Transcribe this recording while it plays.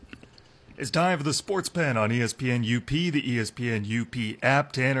It's time for the Sports Pen on ESPN UP, the ESPN UP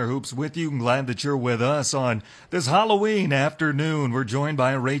app. Tanner Hoops with you. I'm glad that you're with us on this Halloween afternoon. We're joined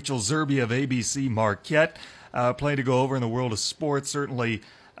by Rachel Zerbe of ABC Marquette. Plenty to go over in the world of sports, certainly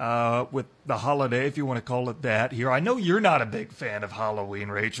with the holiday, if you want to call it that here. I know you're not a big fan of Halloween,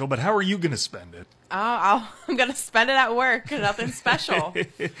 Rachel, but how are you going to spend it? I'm going to spend it at work. Nothing special.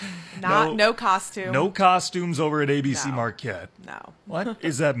 No costume. No costumes over at ABC Marquette. No. What?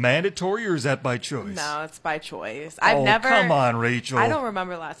 Is that mandatory or is that by choice? No, it's by choice. Come on, Rachel. I don't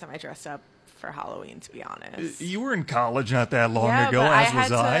remember last time I dressed up for Halloween, to be honest. You were in college not that long ago, but as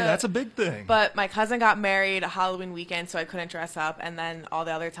was I. That's a big thing. But my cousin got married Halloween weekend, so I couldn't dress up, and then all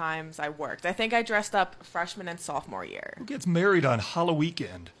the other times I worked. I think I dressed up freshman and sophomore year. Who gets married on Halloween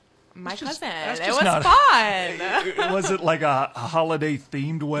weekend? My cousin. It was fun. Was it like a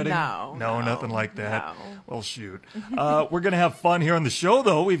holiday-themed wedding? No, nothing like that. No. Well, shoot. We're going to have fun here on the show,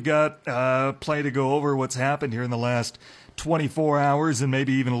 though. We've got plenty to go over what's happened here in the last 24 hours and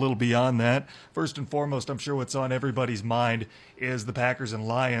maybe even a little beyond that. First and foremost, I'm sure what's on everybody's mind is the Packers and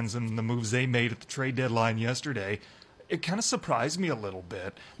Lions and the moves they made at the trade deadline yesterday. It kind of surprised me a little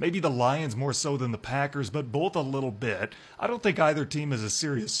bit. Maybe the Lions more so than the Packers, but both a little bit. I don't think either team is a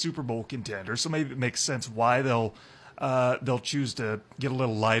serious Super Bowl contender, so maybe it makes sense why they'll choose to get a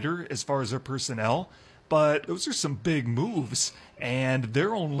little lighter as far as their personnel. But those are some big moves, and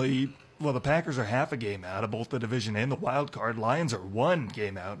they're only, the Packers are half a game out of both the division and the wild card. Lions are one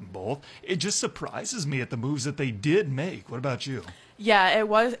game out in both. It just surprises me at the moves that they did make. What about you? Yeah, it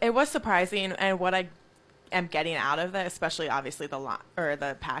was surprising, and what I am getting out of it, especially obviously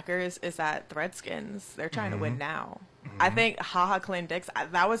the Packers, is that the Redskins, they're trying to win now. I think Clinton Dix,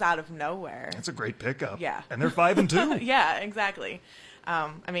 that was out of nowhere. That's a great pickup. Yeah. And they're 5-2. Yeah, exactly.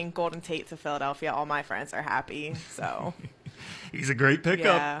 Golden Tate to Philadelphia, all my friends are happy, so. He's a great pickup.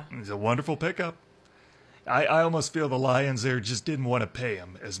 Yeah. He's a wonderful pickup. I almost feel the Lions there just didn't want to pay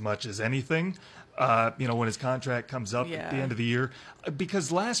him as much as anything. When his contract comes up at the end of the year.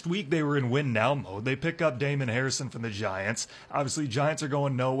 Because last week they were in win-now mode. They pick up Damon Harrison from the Giants. Obviously, Giants are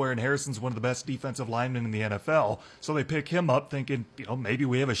going nowhere, and Harrison's one of the best defensive linemen in the NFL. So they pick him up thinking, maybe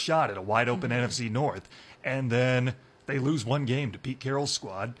we have a shot at a wide-open NFC North. And then they lose one game to Pete Carroll's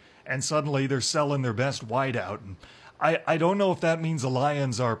squad, and suddenly they're selling their best wideout. And I don't know if that means the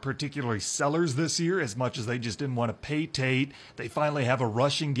Lions are particularly sellers this year as much as they just didn't want to pay Tate. They finally have a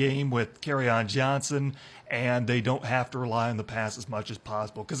rushing game with Kerryon Johnson, and they don't have to rely on the pass as much as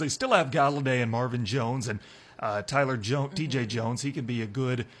possible because they still have Galladay and Marvin Jones and Tyler Jones, TJ Jones. He can be a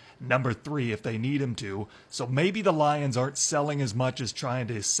good number 3 if they need him to. So maybe the Lions aren't selling as much as trying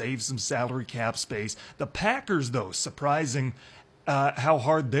to save some salary cap space. The Packers, though, surprising how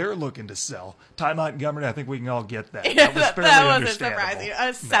hard they're looking to sell. Ty Montgomery, I think we can all get that. Yeah, that wasn't surprising.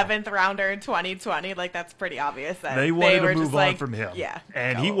 A seventh rounder in 2020, that's pretty obvious. That they wanted to move on from him. Yeah,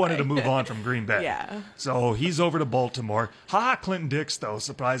 and he wanted to move on from Green Bay. Yeah. So he's over to Baltimore. Clinton Dix, though,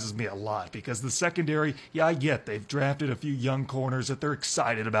 surprises me a lot because the secondary, I get they've drafted a few young corners that they're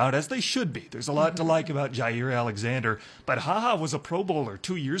excited about, as they should be. There's a lot to like about Jair Alexander, but was a Pro Bowler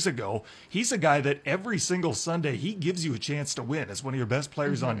 2 years ago. He's a guy that every single Sunday he gives you a chance to win as one of your best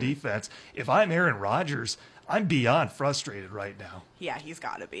players on defense. If I'm Aaron Rodgers, I'm beyond frustrated right now. Yeah, he's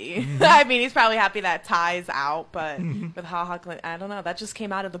got to be. He's probably happy that Ty's out, but with Clinton, I don't know. That just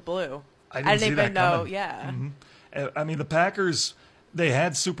came out of the blue. I didn't even know. Coming. Yeah. The Packers, they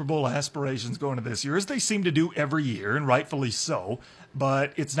had Super Bowl aspirations going into this year, as they seem to do every year, and rightfully so,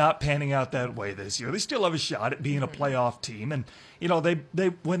 but it's not panning out that way this year. They still have a shot at being a playoff team, and, they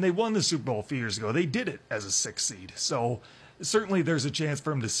when they won the Super Bowl a few years ago, they did it as a 6th seed. So certainly there's a chance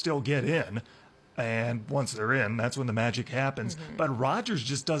for them to still get in. And once they're in, that's when the magic happens. But Rodgers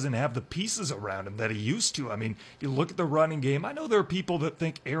just doesn't have the pieces around him that he used to. You look at the running game. I know there are people that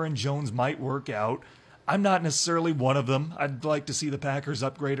think Aaron Jones might work out. I'm not necessarily one of them. I'd like to see the Packers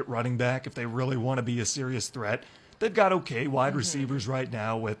upgrade at running back if they really want to be a serious threat. They've got okay wide receivers right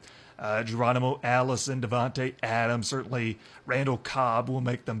now with Geronimo Allison, Devontae Adams. Certainly Randall Cobb will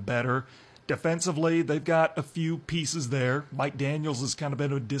make them better. Defensively, they've got a few pieces there. Mike Daniels has kind of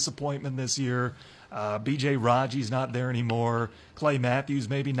been a disappointment this year. B.J. Raji's not there anymore. Clay Matthews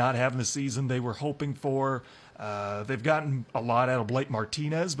maybe not having the season they were hoping for. They've gotten a lot out of Blake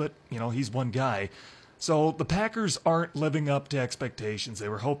Martinez, but, he's one guy. So the Packers aren't living up to expectations they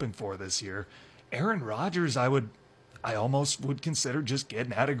were hoping for this year. Aaron Rodgers, I almost would consider just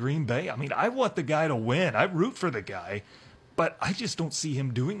getting out of Green Bay. I want the guy to win. I root for the guy. But I just don't see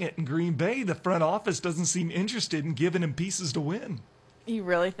him doing it in Green Bay. The front office doesn't seem interested in giving him pieces to win. You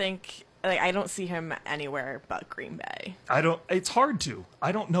really think I don't see him anywhere but Green Bay. It's hard to.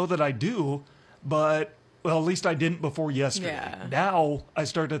 I don't know that I do, but, well, at least I didn't before yesterday. Yeah. Now I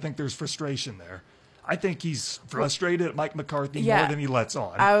start to think there's frustration there. I think he's frustrated at Mike McCarthy Yeah. more than he lets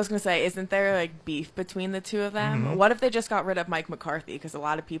on. I was going to say, isn't there like beef between the two of them? Mm-hmm. What if they just got rid of Mike McCarthy? Because a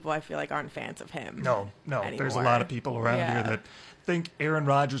lot of people I feel like aren't fans of him. No. Anymore. There's a lot of people around Yeah. here that think Aaron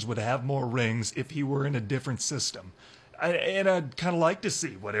Rodgers would have more rings if he were in a different system. And I'd kind of like to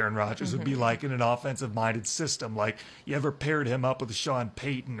see what Aaron Rodgers would be like in an offensive-minded system. Like, you ever paired him up with Sean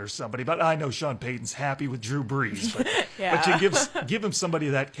Payton or somebody. But I know Sean Payton's happy with Drew Brees. But, Yeah. but you give him somebody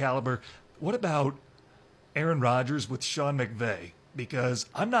of that caliber. What about Aaron Rodgers with Sean McVay? Because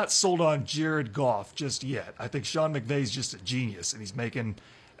I'm not sold on Jared Goff just yet. I think Sean McVay's just a genius, and he's making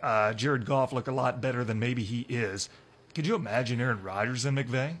Jared Goff look a lot better than maybe he is. Could you imagine Aaron Rodgers and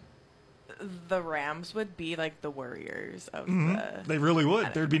McVay? The Rams would be like the Warriors of They really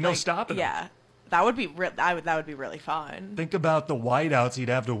would. There'd be no stopping them. Yeah, that would be that would be really fun. Think about the wideouts he'd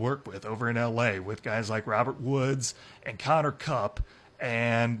have to work with over in L.A. with guys like Robert Woods and Connor Kupp,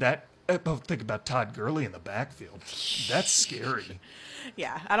 and that. Think about Todd Gurley in the backfield. That's scary.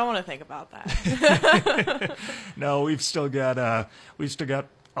 Yeah, I don't want to think about that. No, we've still got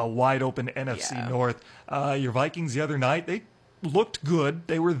a wide open NFC North. Your Vikings the other night, they looked good.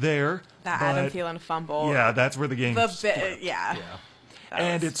 They were there. That Adam Thielen fumble. Yeah, that's where the game flipped. Yeah.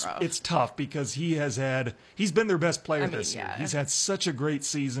 And rough. it's tough because he's been their best player this year. yeah. He's had such a great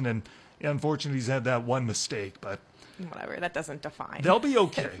season, and unfortunately he's had that one mistake, but Whatever, that doesn't define. they'll be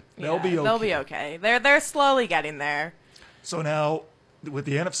okay. They'll be okay. They'll be okay. They're slowly getting there. So now with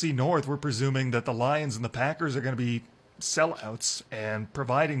the NFC North, we're presuming that the Lions and the Packers are going to be sellouts, and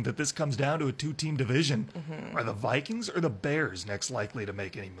providing that this comes down to a two-team division, are the Vikings or the Bears next likely to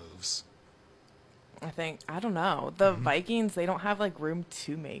make any moves? I don't know. The Vikings, they don't have like room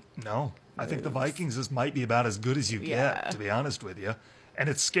to make. No, I think the Vikings might be about as good as you Yeah. get, to be honest with you. And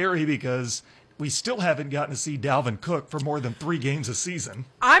it's scary because we still haven't gotten to see Dalvin Cook for more than 3 games a season.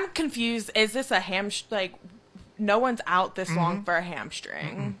 I'm confused. Is this a hamstring? No one's out this long for a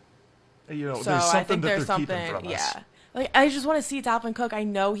hamstring. You know, So there's I something think that there's they're something. keeping from us. Yeah. Like, I just want to see Dalvin Cook. I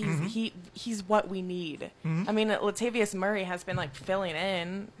know he's what we need. I mean, Latavius Murray has been like filling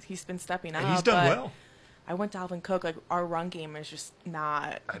in. He's been stepping up. And he's done but well. I want Dalvin Cook. Like, our run game is just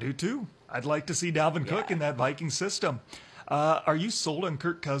not. I do too. I'd like to see Dalvin Cook in that Viking system. Are you sold on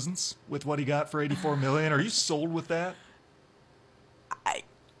Kirk Cousins with what he got for $84 million? Are you sold with that?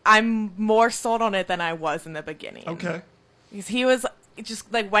 I'm more sold on it than I was in the beginning. Okay. Because he was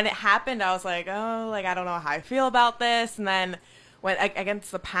just like, when it happened, I was like, oh, like, I don't know how I feel about this. And then when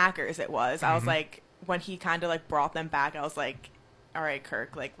against the Packers, I was like, when he kind of like brought them back, I was like, all right,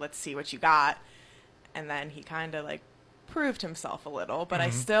 Kirk, like, let's see what you got. And then he kind of like proved himself a little, but I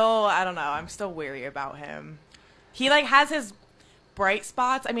don't know. I'm still weary about him. He like has his bright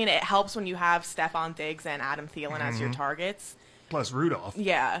spots. I mean, it helps when you have Stephon Diggs and Adam Thielen as your targets. Plus Rudolph.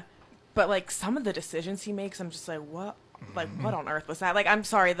 Yeah. But like some of the decisions he makes, I'm just like, what? Like, what on earth was that? Like, I'm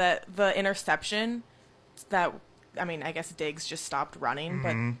sorry, the interception that, I mean, I guess Diggs just stopped running,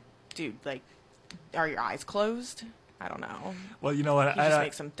 but dude, like, are your eyes closed? I don't know. Well, you know what? He just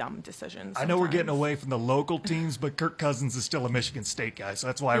makes some dumb decisions. I know we're getting sometimes. away from the local teams, but Kirk Cousins is still a Michigan State guy, so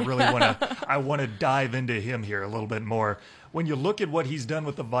that's why I really want to dive into him here a little bit more. When you look at what he's done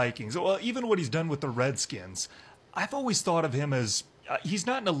with the Vikings, well, even what he's done with the Redskins, I've always thought of him as he's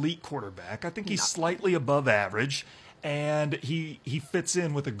not an elite quarterback. I think he's slightly above average, and he fits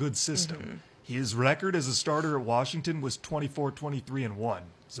in with a good system. His record as a starter at Washington was 24-23-1,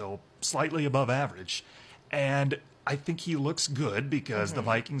 so slightly above average. And I think he looks good because the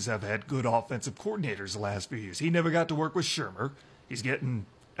Vikings have had good offensive coordinators the last few years. He never got to work with Shermer. He's getting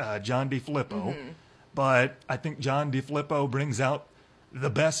John DeFilippo. But I think John DeFilippo brings out the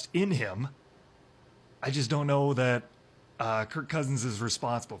best in him. I just don't know that Kirk Cousins is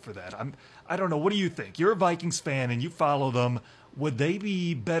responsible for that. I don't know. What do you think? You're a Vikings fan and you follow them. Would they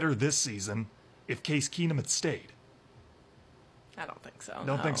be better this season if Case Keenum had stayed? I don't think so.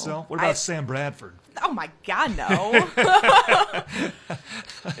 Don't no. think so? What about Sam Bradford? Oh my God, no.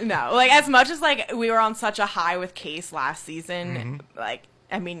 No, like as much as like we were on such a high with Case last season, like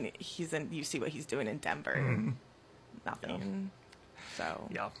I mean, you see what he's doing in Denver. Nothing. So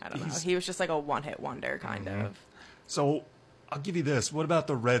I don't know. He was just like a one-hit wonder kind of. So I'll give you this. What about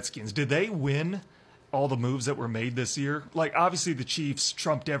the Redskins? Did they win all the moves that were made this year? Like, obviously the Chiefs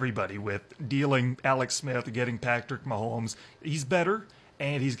trumped everybody with dealing Alex Smith, getting Patrick Mahomes. He's better,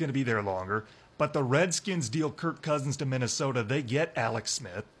 and he's going to be there longer. But the Redskins deal Kirk Cousins to Minnesota. They get Alex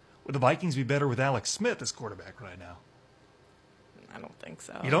Smith. Would the Vikings be better with Alex Smith as quarterback right now? I don't think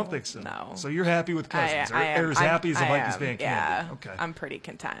so. You don't think so? No. So you're happy with Cousins, I am. or as happy as a I Vikings am. fan can Yeah, be. Okay. I'm pretty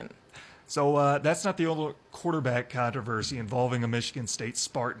content. So that's not the only quarterback controversy involving a Michigan State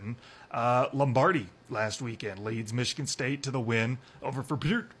Spartan. Lombardi last weekend leads Michigan State to the win over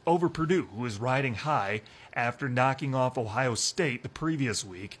Purdue, who is riding high after knocking off Ohio State the previous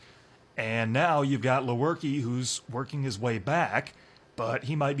week. And now you've got Lewerke, who's working his way back, but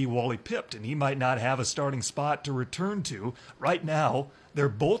he might be Wally pipped, and he might not have a starting spot to return to. Right now, they're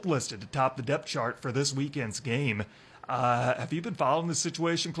both listed atop the depth chart for this weekend's game. Have you been following the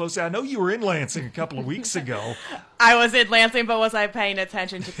situation closely? I know you were in Lansing a couple of weeks ago. I was in Lansing, but was I paying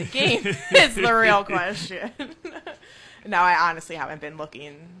attention to the game? Is the real question. No, I honestly haven't been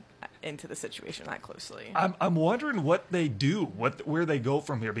looking into the situation that closely. I'm wondering what they do, where they go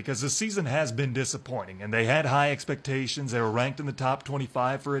from here, because the season has been disappointing, and they had high expectations. They were ranked in the top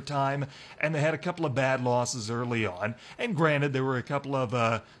 25 for a time, and they had a couple of bad losses early on. And granted, there were a couple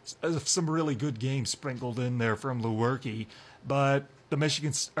of some really good games sprinkled in there from Lewerke, but the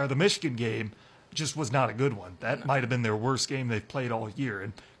Michigan game just was not a good one. That might have been their worst game they've played all year.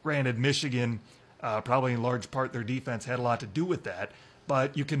 And granted, Michigan, probably in large part their defense had a lot to do with that.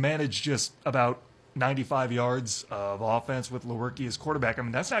 But you can manage just about 95 yards of offense with Lewerke as quarterback. I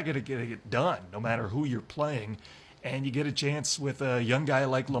mean, that's not going to get it done, no matter who you're playing. And you get a chance with a young guy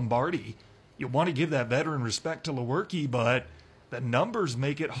like Lombardi. You want to give that veteran respect to Lewerke, but the numbers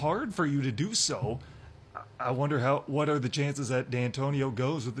make it hard for you to do so. I wonder what are the chances that D'Antonio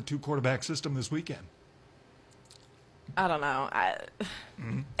goes with the two-quarterback system this weekend? I don't know.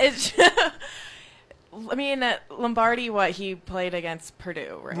 It's... I mean, Lombardi, he played against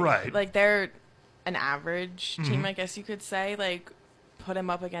Purdue, right? Right. Like, they're an average team, I guess you could say. Like, put him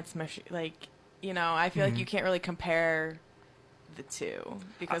up against Michigan. Like, I feel like you can't really compare the two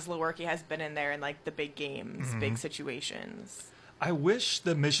because Lewerke has been in there in, like, the big games, big situations. I wish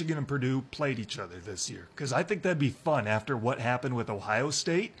that Michigan and Purdue played each other this year because I think that'd be fun after what happened with Ohio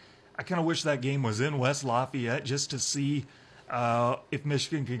State. I kind of wish that game was in West Lafayette just to see if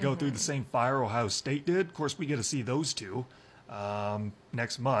Michigan could go through the same fire Ohio State did. Of course, we get to see those two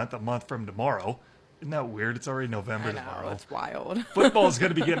next month, a month from tomorrow. Isn't that weird? It's already November tomorrow. It's wild. Football is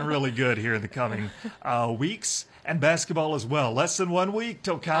going to be getting really good here in the coming weeks, and basketball as well. Less than 1 week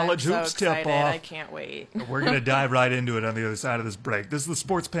till college hoops tip off. I can't wait. We're going to dive right into it on the other side of this break. This is the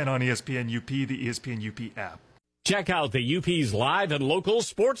Sports Pen on ESPN UP, the ESPN UP app. Check out the UP's live and local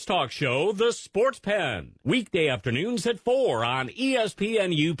sports talk show, The Sports Pen, weekday afternoons at 4 on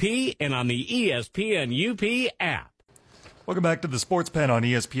ESPN UP and on the ESPN UP app. Welcome back to the Sports Pen on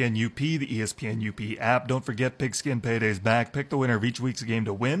ESPN UP, the ESPN UP app. Don't forget Pigskin Payday's back. Pick the winner of each week's game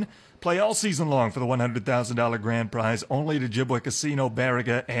to win. Play all season long for the $100,000 grand prize only at Ojibwa Casino,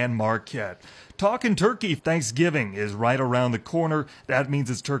 Baraga, and Marquette. Talking turkey, Thanksgiving is right around the corner. That means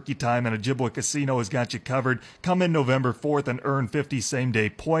it's turkey time, and Ojibwa Casino has got you covered. Come in November 4th and earn 50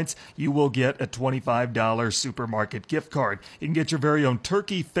 same-day points. You will get a $25 supermarket gift card. You can get your very own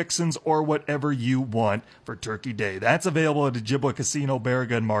turkey, fixins, or whatever you want for Turkey Day. That's available at Ojibwa Casino,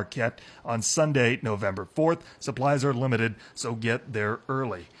 Baraga, and Marquette on Sunday, November 4th. Supplies are limited, so get there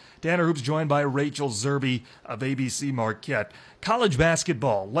early. Tanner Hoops joined by Rachel Zerbe of ABC Marquette. College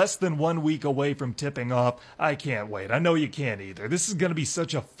basketball, less than 1 week away from tipping off. I can't wait. I know you can't either. This is going to be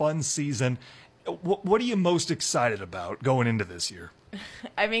such a fun season. What are you most excited about going into this year?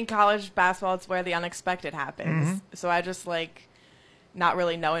 I mean, college basketball, it's where the unexpected happens. So I just like not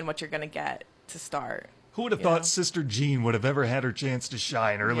really knowing what you're going to get to start. Who would have thought Sister Jean would have ever had her chance to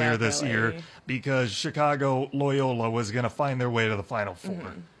shine earlier this year because Chicago Loyola was going to find their way to the Final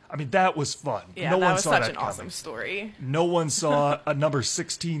Four? I mean, that was fun. Yeah, no that one was saw such that an coming. awesome story. No one saw a number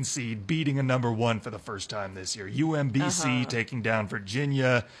 16 seed beating a number 1 for the first time this year. UMBC taking down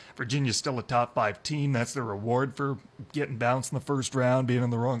Virginia. Virginia's still a top 5 team. That's the reward for getting bounced in the first round, being on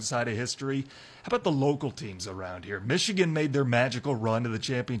the wrong side of history. How about the local teams around here? Michigan made their magical run to the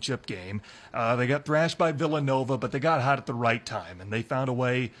championship game. They got thrashed by Villanova, but they got hot at the right time, and they found a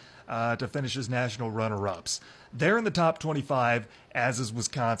way to finish as national runner-ups. They're in the top 25, as is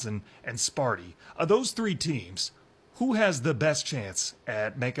Wisconsin and Sparty. Of those three teams, who has the best chance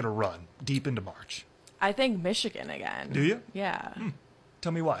at making a run deep into March? I think Michigan again. Do you? Yeah.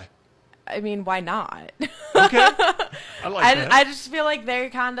 Tell me why. I mean, why not? Okay. I like that. I just feel like they're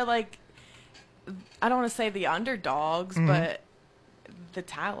kind of like, I don't want to say the underdogs, but the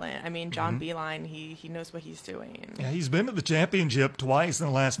talent. I mean, John Beilein, he knows what he's doing. Yeah, he's been to the championship twice in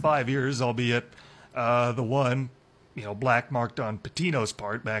the last 5 years, albeit the one black marked on Pitino's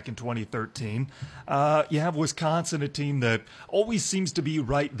part back in 2013. You have Wisconsin, a team that always seems to be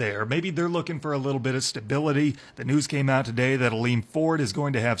right there. Maybe they're looking for a little bit of stability. The news came out today that Aleem Ford is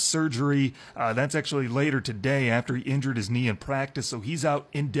going to have surgery. That's actually later today after he injured his knee in practice, so he's out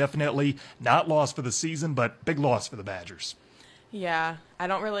indefinitely. Not lost for the season, but big loss for the Badgers. Yeah,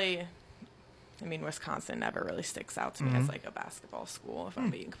 Wisconsin never really sticks out to me as like a basketball school, if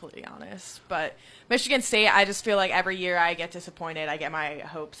I'm being completely honest. But Michigan State, I just feel like every year I get disappointed. I get my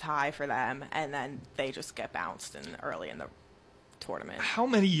hopes high for them, and then they just get bounced early in the tournament. How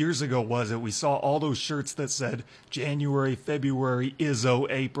many years ago was it we saw all those shirts that said January, February, Izzo,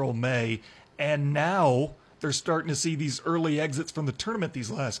 April, May, and now they're starting to see these early exits from the tournament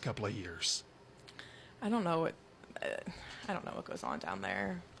these last couple of years? I don't know what goes on down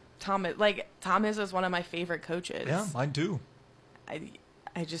there. Tom Izzo is one of my favorite coaches. Yeah, mine too.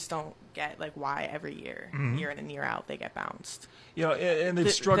 I just don't get why every year, year in and year out, they get bounced. And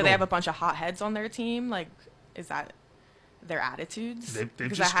they've struggled. Do they have a bunch of hotheads on their team? Is that their attitudes?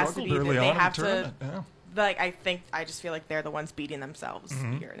 They've just struggled early on in the tournament. Yeah. I just feel like they're the ones beating themselves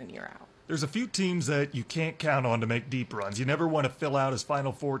year in and year out. There's a few teams that you can't count on to make deep runs. You never want to fill out as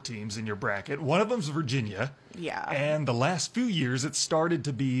Final Four teams in your bracket. One of them's Virginia. Yeah. And the last few years, it started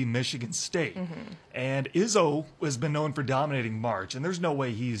to be Michigan State. And Izzo has been known for dominating March, and there's no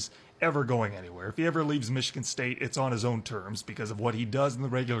way he's ever going anywhere. If he ever leaves Michigan State, it's on his own terms because of what he does in the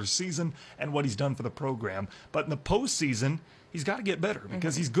regular season and what he's done for the program. But in the postseason, he's got to get better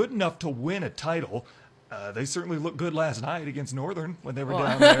because he's good enough to win a title. They certainly looked good last night against Northern when they were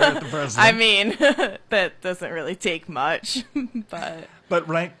down there at the Breslin. That doesn't really take much. But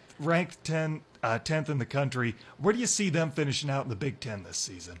ranked 10th in the country, where do you see them finishing out in the Big Ten this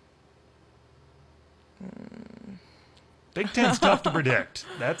season? Big Ten's tough to predict.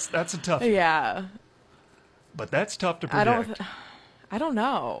 That's a tough one. Yeah. But that's tough to predict. I don't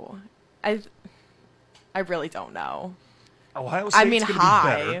know. I really don't know. Ohio State's going to be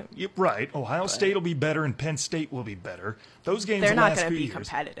better. Right. Ohio but State will be better and Penn State will be better. Those games they're the not last going to few be years,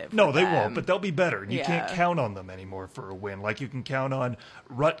 competitive. No, they won't, but they'll be better. You Yeah. can't count on them anymore for a win. Like you can count on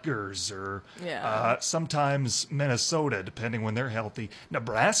Rutgers or sometimes Minnesota, depending when they're healthy.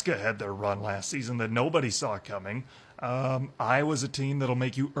 Nebraska had their run last season that nobody saw coming. Iowa's a team that'll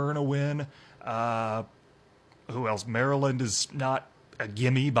make you earn a win. Who else? Maryland is not a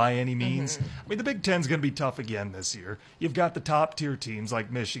gimme by any means. I mean, the Big Ten's going to be tough again this year. You've got the top tier teams like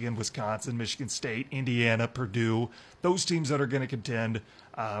Michigan, Wisconsin, Michigan State, Indiana, Purdue, those teams that are going to contend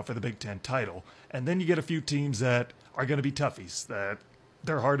for the Big Ten title. And then you get a few teams that are going to be toughies, that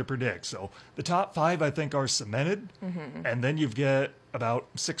they're hard to predict. So the top 5, I think, are cemented. And then you've got about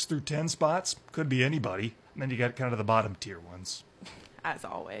 6 through 10 spots. Could be anybody. And then you got kind of the bottom tier ones. As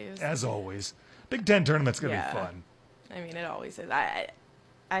always. As always. Big Ten tournament's going to be fun. I mean, it always is.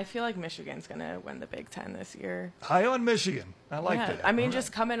 I feel like Michigan's going to win the Big Ten this year. High on Michigan. I like that. I mean,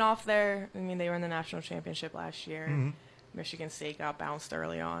 just coming off they were in the national championship last year. Michigan State got bounced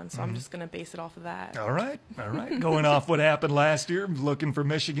early on, so I'm just going to base it off of that. All right. Going off what happened last year, looking for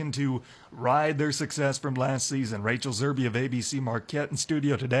Michigan to ride their success from last season. Rachel Zerby of ABC Marquette in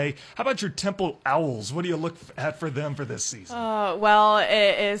studio today. How about your Temple Owls? What do you look at for them for this season? Well,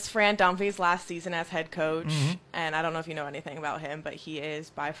 it is Fran Dunphy's last season as head coach, and I don't know if you know anything about him, but he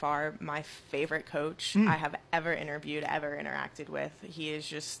is by far my favorite coach I have ever interviewed, ever interacted with. He is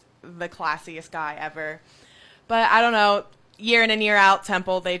just the classiest guy ever. But I don't know, year in and year out,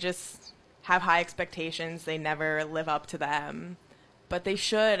 Temple, they just have high expectations. They never live up to them. But they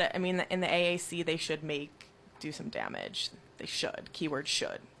should. I mean, in the AAC, they should do some damage. They should. Keyword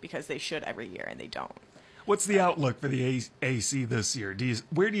should. Because they should every year, and they don't. What's the outlook for the AAC this year?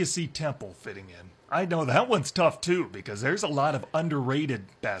 Where do you see Temple fitting in? I know that one's tough, too, because there's a lot of underrated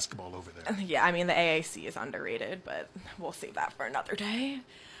basketball over there. Yeah, I mean, the AAC is underrated, but we'll save that for another day.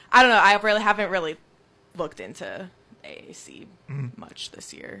 I don't know. I haven't really looked into AAC much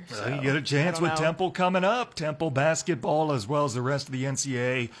this year. So you get a chance with Temple coming up. Temple basketball as well as the rest of the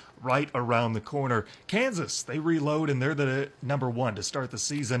NCAA right around the corner. Kansas, they reload and they're the number 1 to start the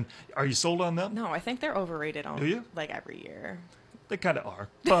season. Are you sold on them? No, I think they're overrated on every year. They kind of are.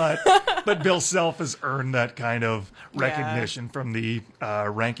 But Bill Self has earned that kind of recognition from the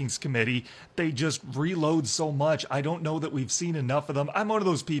rankings committee. They just reload so much. I don't know that we've seen enough of them. I'm one of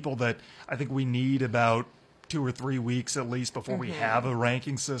those people that I think we need about 2 or 3 weeks at least before we have a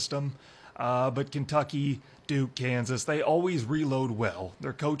ranking system. But Kentucky, Duke, Kansas, they always reload well.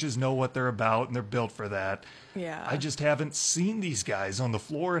 Their coaches know what they're about, and they're built for that. Yeah. I just haven't seen these guys on the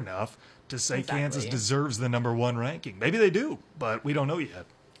floor enough to say Kansas deserves the number 1 ranking. Maybe they do, but we don't know yet.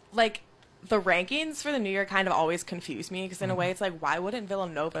 the rankings for the New Year kind of always confuse me because in a way it's like, why wouldn't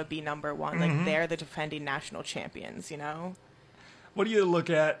Villanova be number one? Like, they're the defending national champions, you know? What do you look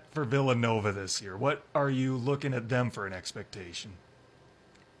at for Villanova this year? What are you looking at them for an expectation?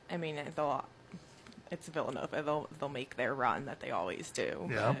 I mean, it's Villanova. They'll make their run that they always do.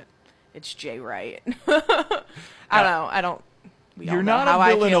 Yeah. But it's Jay Wright. I don't. You're not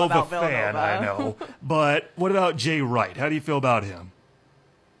a Villanova fan, I know. But what about Jay Wright? How do you feel about him?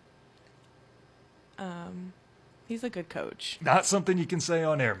 He's a good coach. Not something you can say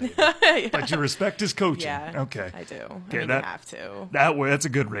on air, maybe. Yeah. But you respect his coaching. Yeah, okay. I do. Okay, I mean, you have to. That's a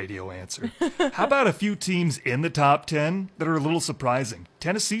good radio answer. How about a few teams in the top 10 that are a little surprising?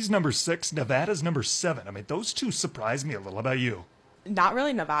 Tennessee's number 6, Nevada's number 7. I mean, those two surprised me a little. How about you? Not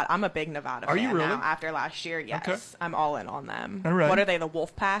really Nevada. I'm a big Nevada fan you really? now. After last year, yes. Okay. I'm all in on them. All right. What are they, the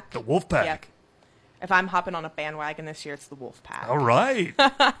Wolfpack? The Wolfpack. Yep. If I'm hopping on a bandwagon this year, it's the Wolfpack. All right.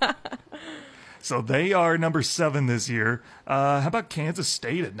 So they are number 7 this year. How about Kansas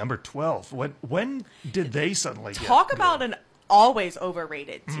State at number 12? When did they suddenly Talk get about good? an always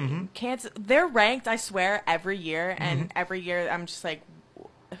overrated team. Kansas, they're ranked, I swear, every year. And every year I'm just like,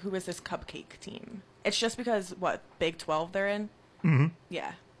 who is this cupcake team? It's just because, Big 12 they're in? Mm-hmm.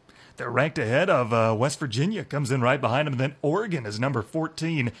 Yeah. They're ranked ahead of West Virginia, comes in right behind them. Then Oregon is number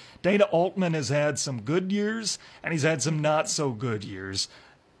 14. Dana Altman has had some good years, and he's had some not so good years.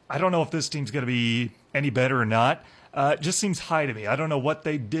 I don't know if this team's going to be any better or not. It just seems high to me. I don't know what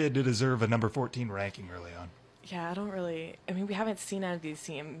they did to deserve a number 14 ranking early on. Yeah, we haven't seen any of these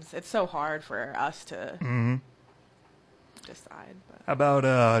teams. It's so hard for us to decide. But. How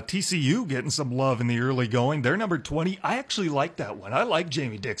about TCU getting some love in the early going? They're number 20. I actually like that one. I like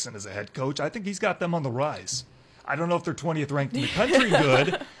Jamie Dixon as a head coach. I think he's got them on the rise. I don't know if they're 20th ranked in the country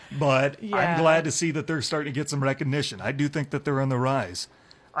good, but I'm glad to see that they're starting to get some recognition. I do think that they're on the rise.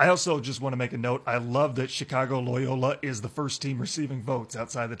 I also just want to make a note. I love that Chicago Loyola is the first team receiving votes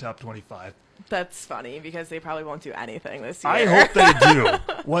outside the top 25. That's funny because they probably won't do anything this year. I hope they do.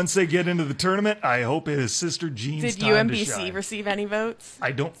 Once they get into the tournament, I hope it is Sister Jean's time to shine. Did UMBC receive any votes?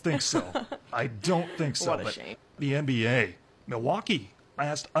 I don't think so. What a shame. The NBA, Milwaukee,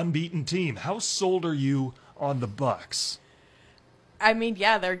 last unbeaten team. How sold are you on the Bucks? I mean,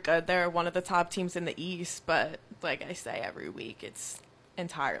 yeah, they're good. They're one of the top teams in the East, but like I say every week, it's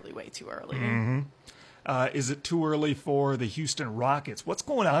entirely way too early. Is it too early for the Houston Rockets? What's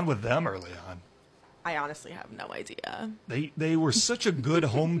going on with them early on? I honestly have no idea. They were such a good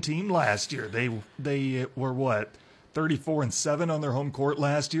home team last year. They were 34-7 on their home court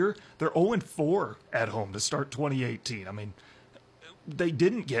last year. They're 0-4 at home to start 2018. I mean, they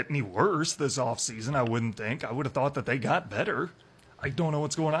didn't get any worse this offseason, I wouldn't think. I would have thought that they got better. I don't know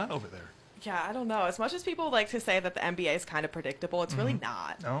what's going on over there. Yeah, I don't know. As much as people like to say that the NBA is kind of predictable, it's really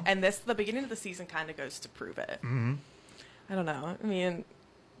not. No? And the beginning of the season kind of goes to prove it. I don't know. I mean,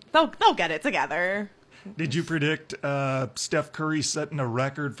 they'll get it together. Did you predict Steph Curry setting a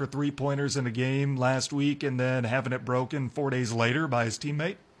record for three-pointers in a game last week and then having it broken 4 days later by his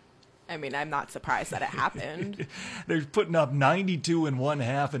teammate? I mean, I'm not surprised that it happened. They're putting up 92 in one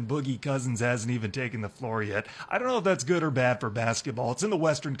half, and Boogie Cousins hasn't even taken the floor yet. I don't know if that's good or bad for basketball. It's in the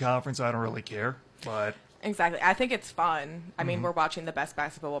Western Conference. I don't really care, but... Exactly. I think it's fun. I mean, we're watching the best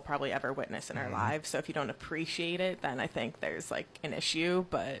basketball we'll probably ever witness in our lives, so if you don't appreciate it, then I think there's, like, an issue,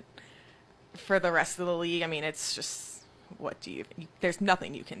 but for the rest of the league, I mean, it's just... there's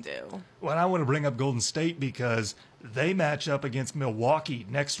nothing you can do. Well, I want to bring up Golden State because they match up against Milwaukee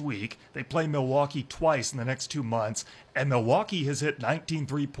next week. They play Milwaukee twice in the next 2 months, and Milwaukee has hit 19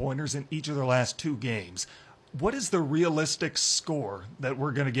 three-pointers in each of their last 2 games. What is the realistic score that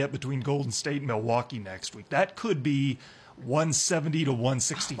we're going to get between Golden State and Milwaukee next week? That could be 170 to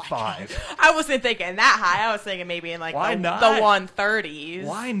 165. I wasn't thinking that high. I was thinking maybe in like the 130s.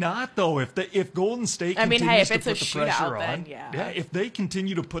 Why not though? If Golden State continues if it's to put the pressure then on, yeah, if they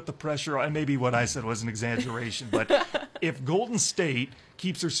continue to put the pressure on, maybe what I said was an exaggeration, but if Golden State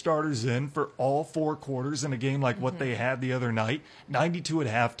keeps their starters in for all 4 quarters in a game like what they had the other night, 92 at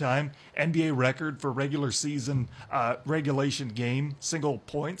halftime, NBA record for regular season regulation game single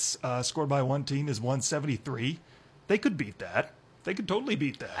points scored by one team is 173. They could beat that. They could totally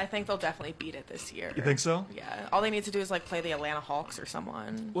beat that. I think they'll definitely beat it this year. You think so? Yeah. All they need to do is like play the Atlanta Hawks or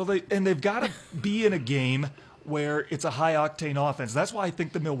someone. Well, they've got to be in a game where it's a high octane offense. That's why I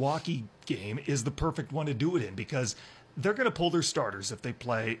think the Milwaukee game is the perfect one to do it in, because they're going to pull their starters if they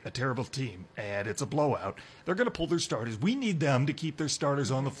play a terrible team and it's a blowout. They're going to pull their starters. We need them to keep their starters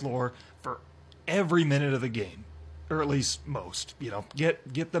on the floor for every minute of the game. or at least most.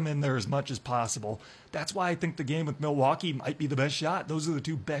 Get them in there as much as possible. That's why I think the game with Milwaukee might be the best shot. Those are the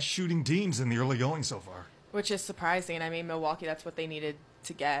two best shooting teams in the early going so far. Which is surprising. I mean, Milwaukee, that's what they needed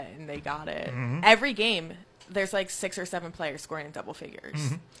to get, and they got it. Mm-hmm. Every game, there's like 6 or 7 players scoring in double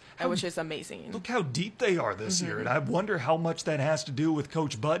figures, which is amazing. Look how deep they are this year, and I wonder how much that has to do with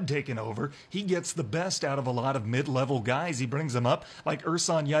Coach Bud taking over. He gets the best out of a lot of mid-level guys. He brings them up, like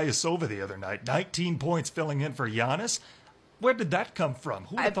Ersan Ilyasova the other night. 19 points filling in for Giannis. Where did that come from?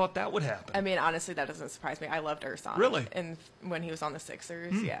 Who would have thought that would happen? I mean, honestly, that doesn't surprise me. I loved Ersan. Really? And when he was on the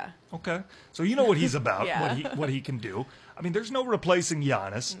Sixers, yeah. Okay. So you know what he's about, Yeah. what he can do. I mean, there's no replacing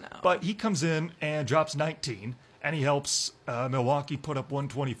Giannis, but he comes in and drops 19, and he helps Milwaukee put up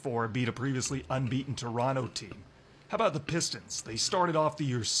 124 and beat a previously unbeaten Toronto team. How about the Pistons? They started off the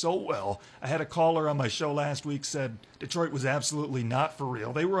year so well. I had a caller on my show last week said Detroit was absolutely not for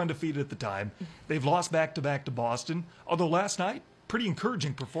real. They were undefeated at the time. They've lost back-to-back to Boston, although last night, pretty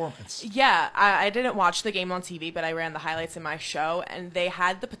encouraging performance. Yeah, I didn't watch the game on TV, but I ran the highlights in my show, and they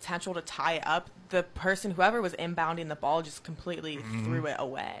had the potential to tie it up. The person, whoever was inbounding the ball, just completely threw it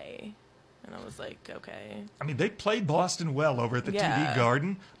away. And I was like, okay. I mean, they played Boston well over at the TD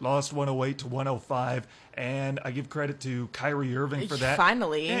Garden, lost 108 to 105, and I give credit to Kyrie Irving for that.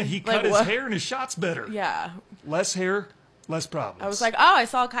 Finally. Yeah, he cut his hair and his shot's better. Yeah. Less hair, less problems. I was like, oh, I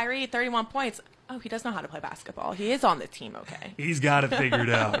saw Kyrie, 31 points. Oh, he does know how to play basketball. He is on the team, okay. He's got it figured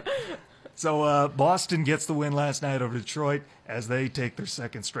out. So Boston gets the win last night over Detroit as they take their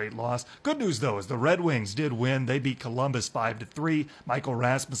second straight loss. Good news, though, is the Red Wings did win. They beat Columbus 5-3. Michael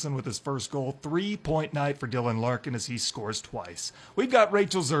Rasmussen with his first goal. 3-point night for Dylan Larkin as he scores twice. We've got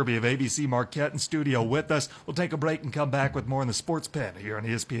Rachel Zerbe of ABC Marquette in studio with us. We'll take a break and come back with more in the Sports Pen here on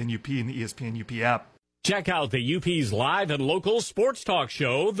ESPN UP and the ESPN UP app. Check out the UP's live and local sports talk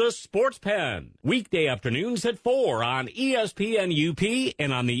show, The Sports Pen. Weekday afternoons at 4 on ESPN UP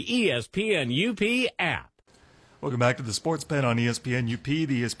and on the ESPN UP app. Welcome back to the Sports Pen on ESPN UP,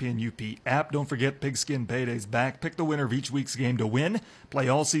 the ESPN UP app. Don't forget Pigskin Payday's back. Pick the winner of each week's game to win. Play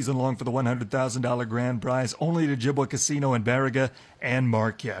all season long for the $100,000 grand prize only at Ojibwa Casino in Baraga and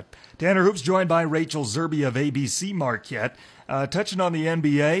Marquette. Tanner Hoops joined by Rachel Zerbe of ABC Marquette. Touching on the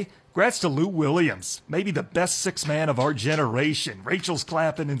NBA, congrats to Lou Williams, maybe the best sixth man of our generation. Rachel's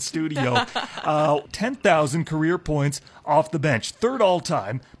clapping in studio. 10,000 career points off the bench. Third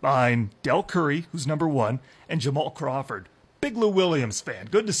all-time behind Del Curry, who's number 1, and Jamal Crawford. Big Lou Williams fan.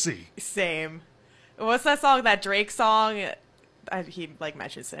 Good to see. Same. What's that song, that Drake song? He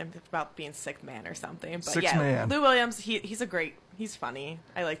mentions him about being sixth man or something. But Sixth man. Lou Williams, he's funny.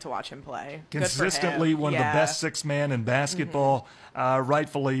 I like to watch him play. Consistently one of the best sixth man in basketball.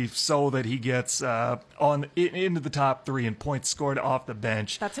 Rightfully so that he gets into the top 3 in points scored off the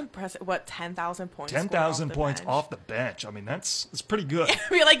bench. That's impressive. What, 10,000 points? 10,000 points off the bench. I mean, that's pretty good. I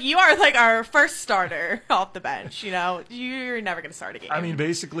mean, you are our first starter off the bench. You're never going to start a game. I mean,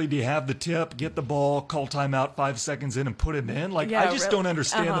 basically, do you have the tip, get the ball, call timeout 5 seconds in, and put him in? I just don't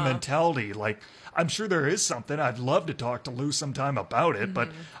understand the mentality. I'm sure there is something. I'd love to talk to Lou sometime about it, but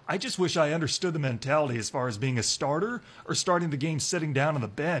I just wish I understood the mentality as far as being a starter or starting the game sitting down on the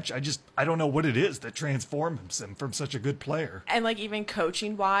bench. I don't know what it is that transforms him from such a good player. And even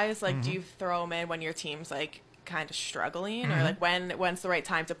coaching wise, do you throw him in when your team's kind of struggling, or when's the right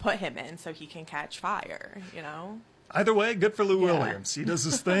time to put him in so he can catch fire? Either way, good for Lou Williams. He does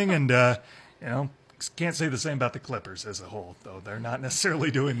his thing, and can't say the same about the Clippers as a whole, though. They're not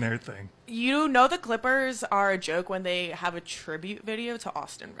necessarily doing their thing. The Clippers are a joke when they have a tribute video to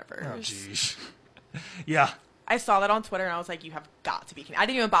Austin Rivers. Oh, jeez. Yeah. I saw that on Twitter, and I was like, you have got to be kidding. I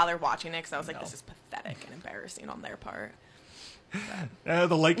didn't even bother watching it because I was like, this is pathetic and embarrassing on their part.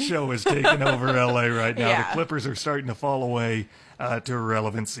 The Lake Show is taking over L.A. right now. Yeah. The Clippers are starting to fall away to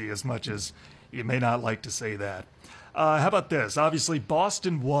irrelevancy, as much as you may not like to say that. How about this? Obviously,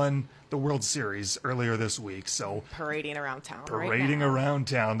 Boston won the World Series earlier this week, so parading around town. Around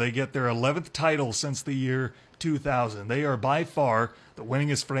town. They get their 11th title since the year 2000. They are by far the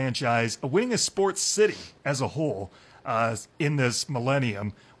winningest franchise, a winningest sports city as a whole in this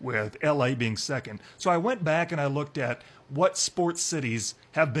millennium, with LA being second. So I went back and I looked at what sports cities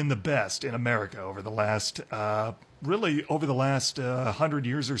have been the best in America over the last 100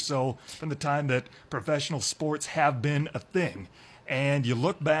 years or so, from the time that professional sports have been a thing. And you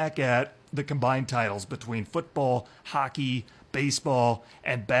look back at the combined titles between football, hockey, baseball,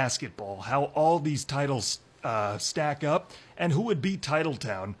 and basketball, how all these titles stack up, and who would be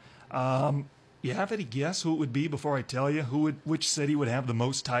Titletown. You have any guess who it would be before I tell you which city would have the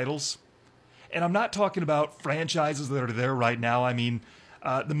most titles? And I'm not talking about franchises that are there right now. I mean,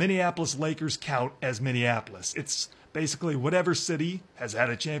 the Minneapolis Lakers count as Minneapolis. It's basically whatever city has had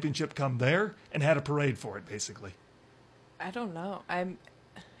a championship come there and had a parade for it, basically. I don't know. I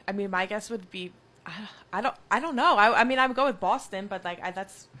mean, my guess would be, I don't know. I mean, I would go with Boston, but like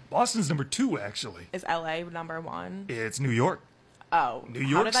that's Boston's number 2, actually. Is LA number 1? It's New York. Oh, New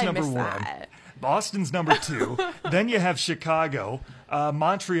York's how did I number miss 1. That? Boston's number 2. Then you have Chicago.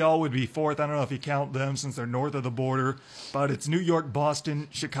 Montreal would be 4th. I don't know if you count them since they're north of the border, but it's New York, Boston,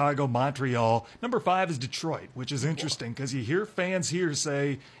 Chicago, Montreal. Number 5 is Detroit, which is interesting because you hear fans here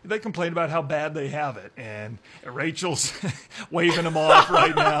say they complain about how bad they have it, and Rachel's waving them off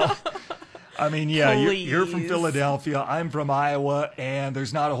right now. I mean, yeah, you're from Philadelphia. I'm from Iowa, and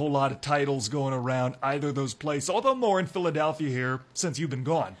there's not a whole lot of titles going around either of those places, although more in Philadelphia here since you've been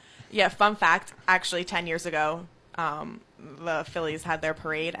gone. Yeah, fun fact, actually 10 years ago, the Phillies had their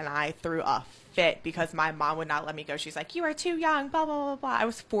parade, and I threw a fit because my mom would not let me go. She's like, you are too young, blah, blah, blah, blah. I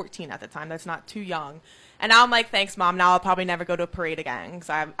was 14 at the time. That's not too young. And now I'm like, thanks, Mom. Now I'll probably never go to a parade again because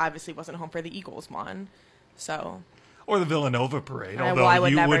I obviously wasn't home for the Eagles one. So... Or the Villanova parade, although well, I would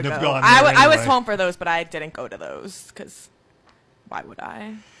you never wouldn't go. have gone there anyway. I was home for those, but I didn't go to those because why would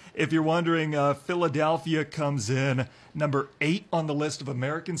I? If you're wondering, Philadelphia comes in number 8 on the list of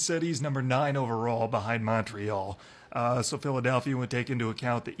American cities, number 9 overall behind Montreal. So Philadelphia would take into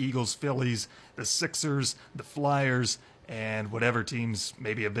account the Eagles, Phillies, the Sixers, the Flyers, and whatever teams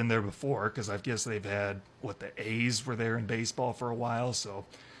maybe have been there before, because I guess they've had, the A's were there in baseball for a while, so...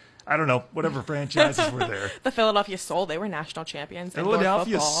 I don't know, whatever franchises were there. The Philadelphia Soul, they were national champions.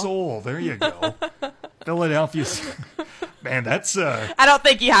 Philadelphia Soul, there you go. Philadelphia, man, that's... I don't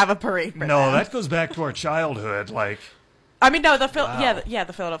think you have a parade for No, them. that goes back to our childhood, like... I mean, no, Wow.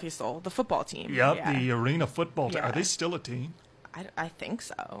 the Philadelphia Soul, the football team. Yep, yeah. the arena football team. Yeah. Are they still a team? I think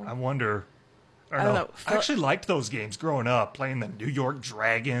so. I wonder... I don't know. I actually liked those games growing up, playing the New York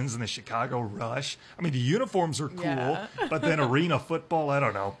Dragons and the Chicago Rush. I mean, the uniforms are cool, Yeah. but then arena football, I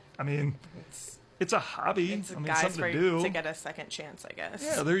don't know. I mean, it's a hobby. It's I mean, guys something for to do. to get a second chance, I guess.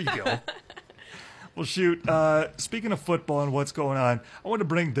 Yeah, there you go. Well, shoot, speaking of football and what's going on, I want to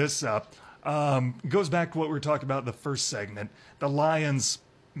bring this up. It goes back to what we were talking about in the first segment. The Lions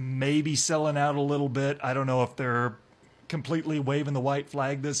may be selling out a little bit. I don't know if they're completely waving the white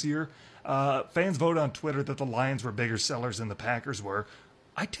flag this year. Fans vote on Twitter that the Lions were bigger sellers than the Packers were.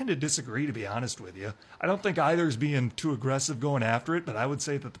 I tend to disagree, to be honest with you. I don't think either is being too aggressive going after it, but I would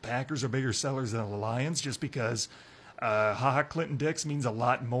say that the Packers are bigger sellers than the Lions just because HaHa Clinton-Dix means a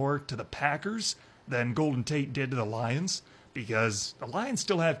lot more to the Packers than Golden Tate did to the Lions, because the Lions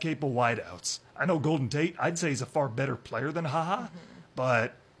still have capable wideouts. I know Golden Tate, I'd say he's a far better player than HaHa,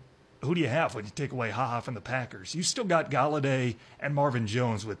 but who do you have when you take away HaHa from the Packers? You still got Galladay and Marvin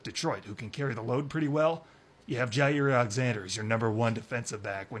Jones with Detroit, who can carry the load pretty well. You have Jair Alexander as your number 1 defensive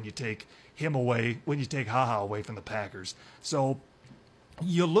back when you take him away, when you take HaHa away from the Packers. So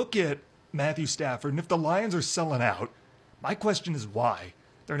you look at Matthew Stafford, and if the Lions are selling out, my question is why?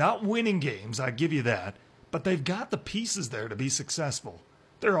 They're not winning games, I give you that, but they've got the pieces there to be successful.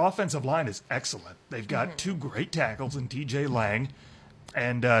 Their offensive line is excellent. They've got 2 great tackles in TJ Lang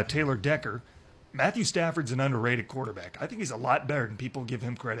and Taylor Decker. Matthew Stafford's an underrated quarterback. I think he's a lot better than people give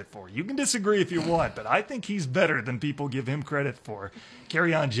him credit for. You can disagree if you want, but I think he's better than people give him credit for.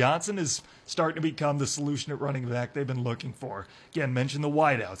 Kerryon Johnson is starting to become the solution at running back they've been looking for. Again, mention the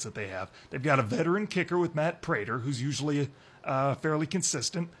wideouts that they have. They've got a veteran kicker with Matt Prater, who's usually fairly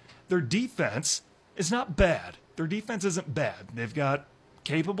consistent. Their defense is not bad. Their defense isn't bad. They've got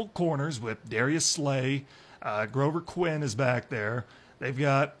capable corners with Darius Slay. Grover Quinn is back there. They've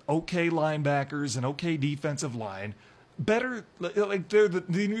got okay linebackers and okay defensive line. Better, like the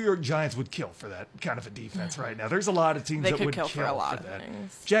New York Giants would kill for that kind of a defense right now. There's a lot of teams that would kill for a lot of that.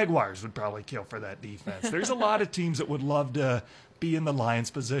 Jaguars would probably kill for that defense. There's a lot of teams that would love to be in the Lions'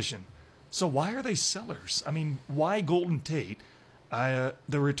 position. So why are they sellers? I mean, why Golden Tate? The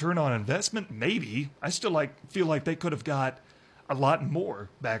return on investment, maybe. I still feel like they could have got a lot more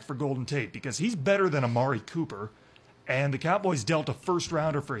back for Golden Tate because he's better than Amari Cooper. And the Cowboys dealt a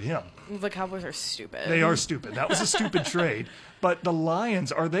first-rounder for him. The Cowboys are stupid. They are stupid. That was a stupid trade. But the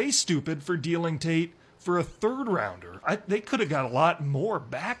Lions, are they stupid for dealing Tate for a third-rounder? They could have got a lot more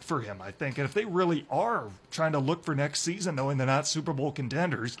back for him, I think. And if they really are trying to look for next season, knowing they're not Super Bowl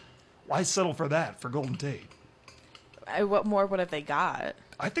contenders, why settle for that, for Golden Tate? What more would have they got?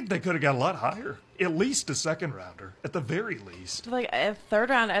 I think they could have got a lot higher. At least a second-rounder, at the very least. Like a third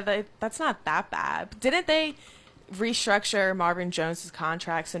round, that's not that bad. Didn't they restructure Marvin Jones'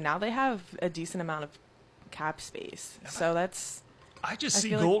 contract, so now they have a decent amount of cap space? So that's... I just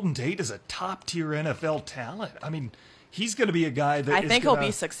see Golden Tate as a top-tier NFL talent. I mean, he's going to be a guy that I think he'll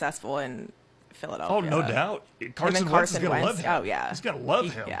be successful in Philadelphia. Oh, no doubt. Carson Wentz is going to love him. Oh, yeah. He's going to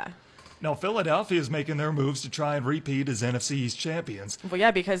love him. Yeah. Now, Philadelphia is making their moves to try and repeat as NFC East champions. Well, yeah,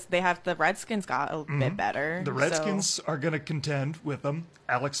 because the Redskins got a bit better. The Redskins are going to contend with them.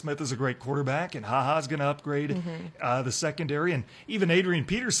 Alex Smith is a great quarterback, and HaHa's going to upgrade the secondary. And even Adrian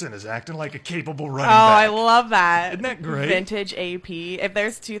Peterson is acting like a capable running back. I love that. Isn't that great? Vintage AP. If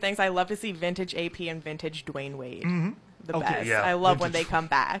there's two things, I love to see vintage AP and vintage Dwayne Wade. The best. Yeah, I love vintage. when they come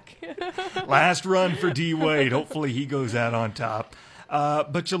back. Last run for D. Wade. Hopefully he goes out on top.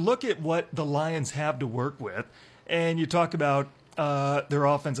 But you look at what the Lions have to work with, and you talk about their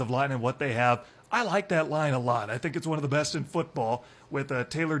offensive line and what they have. I like that line a lot. I think it's one of the best in football with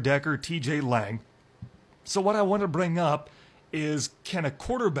Taylor Decker, T.J. Lang. So what I want to bring up is, can a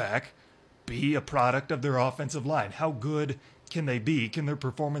quarterback be a product of their offensive line? How good can they be? Can their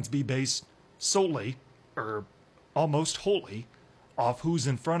performance be based solely or almost wholly off who's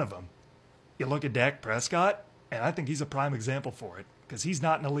in front of them? You look at Dak Prescott, and I think he's a prime example for it, because he's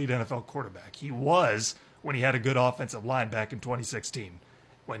not an elite NFL quarterback. He was when he had a good offensive line back in 2016.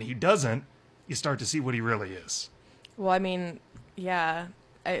 When he doesn't, you start to see what he really is. Well, I mean, yeah,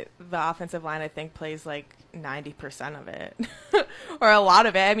 the offensive line, I think, plays like 90% of it, or a lot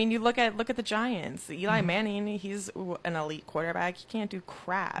of it. I mean, you look at the Giants. Eli Manning, he's an elite quarterback. He can't do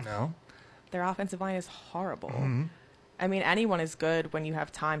crap. No. Their offensive line is horrible. I mean, anyone is good when you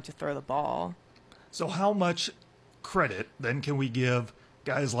have time to throw the ball. So how much credit then can we give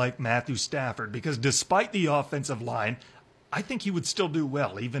guys like Matthew Stafford? Because despite the offensive line, I think he would still do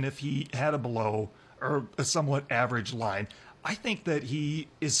well, even if he had a below or a somewhat average line. I think that he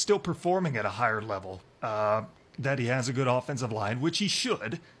is still performing at a higher level, that he has a good offensive line, which he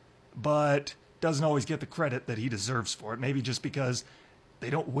should, but doesn't always get the credit that he deserves for it. Maybe just because they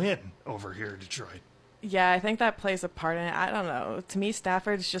don't win over here in Detroit. Yeah, I think that plays a part in it. I don't know. To me,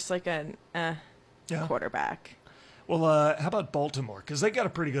 Stafford's just like an quarterback. Well, how about Baltimore? Because they got a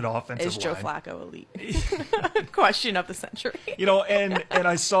pretty good offensive line. Is Joe Flacco elite? Question of the century. And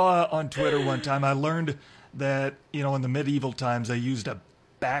I saw on Twitter one time, I learned that, in the medieval times, they used a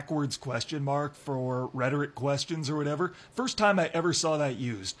backwards question mark for rhetoric questions or whatever. First time I ever saw that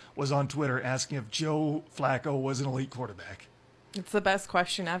used was on Twitter, asking if Joe Flacco was an elite quarterback. It's the best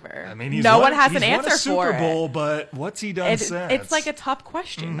question ever. I mean, no one has an answer for it. He's won a Super Bowl, it. But what's he done since? It's like a tough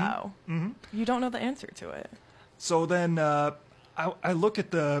question, though. You don't know the answer to it. So then I look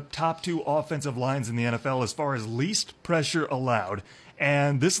at the top two offensive lines in the NFL as far as least pressure allowed,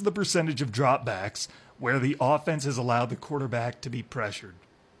 and this is the percentage of dropbacks where the offense has allowed the quarterback to be pressured.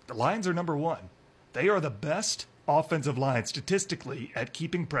 The Lions are number one. They are the best offensive line statistically at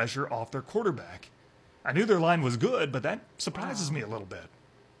keeping pressure off their quarterback. I knew their line was good, but that surprises me a little bit.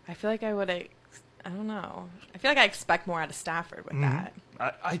 I feel like I don't know. I feel like I expect more out of Stafford with that.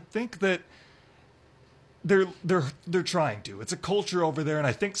 I think that they're trying to. It's a culture over there, and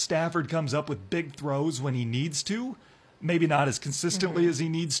I think Stafford comes up with big throws when he needs to. Maybe not as consistently as he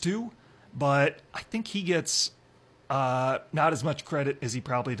needs to, but I think he gets not as much credit as he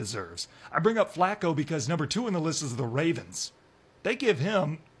probably deserves. I bring up Flacco because number 2 on the list is the Ravens. They give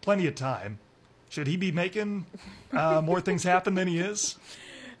him plenty of time. Should he be making more things happen than he is?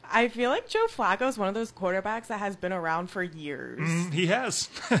 I feel like Joe Flacco is one of those quarterbacks that has been around for years. He has.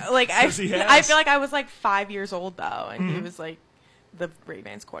 I feel like I was like 5 years old though, and he was like the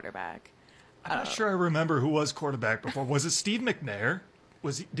Ravens quarterback. I'm not sure I remember who was quarterback before. Was it Steve McNair?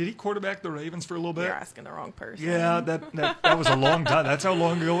 Did he quarterback the Ravens for a little bit? You're asking the wrong person. Yeah, that was a long time. That's how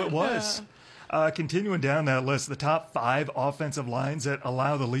long ago it was. Continuing down that list, the top 5 offensive lines that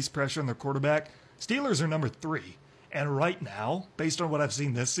allow the least pressure on their quarterback, Steelers are number 3. And right now, based on what I've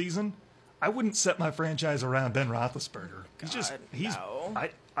seen this season, I wouldn't set my franchise around Ben Roethlisberger. No.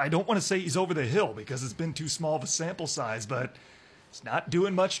 I don't want to say he's over the hill because it's been too small of a sample size, but he's not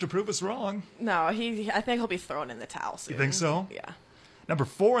doing much to prove us wrong. No, I think he'll be thrown in the towel soon. You think so? Yeah. Number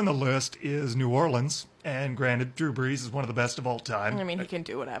 4 on the list is New Orleans, and granted, Drew Brees is one of the best of all time. I mean, he can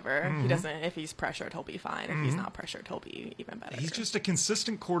do whatever. He doesn't. If he's pressured, he'll be fine. If he's not pressured, he'll be even better. He's just a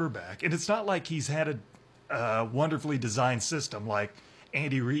consistent quarterback, and it's not like he's had a wonderfully designed system like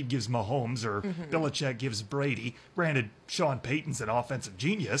Andy Reid gives Mahomes or Belichick gives Brady. Granted, Sean Payton's an offensive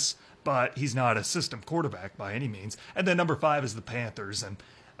genius, but he's not a system quarterback by any means. And then number 5 is the Panthers, and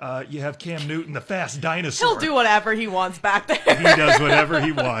you have Cam Newton, the fast dinosaur. He'll do whatever he wants back there. He does whatever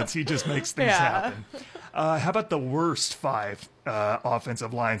he wants. He just makes things happen. How about the worst 5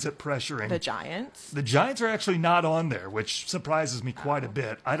 offensive lines at pressuring? The Giants. The Giants are actually not on there, which surprises me quite a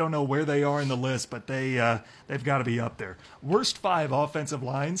bit. I don't know where they are in the list, but they've got to be up there. Worst 5 offensive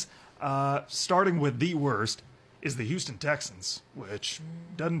lines, starting with the worst, is the Houston Texans, which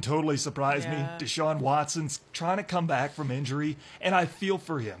doesn't totally surprise me. Yeah. Deshaun Watson's trying to come back from injury, and I feel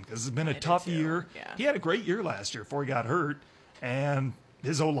for him because it's been a tough year. Yeah. He had a great year last year before he got hurt, and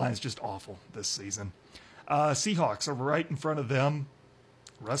his O-line's just awful this season. Seahawks are right in front of them.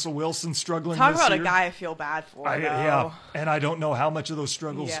 Russell Wilson struggling Talk this about year. a guy I feel bad for. Yeah, and I don't know how much of those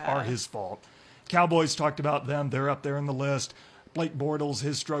struggles Yeah. are his fault. Cowboys talked about them. They're up there in the list. Blake Bortles,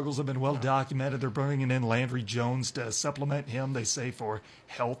 his struggles have been well documented. They're bringing in Landry Jones to supplement him, they say, for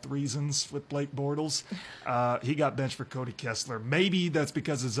health reasons with Blake Bortles. He got benched for Cody Kessler. Maybe that's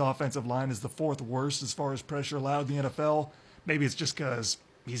because his offensive line is the fourth worst as far as pressure allowed in the NFL. Maybe it's just because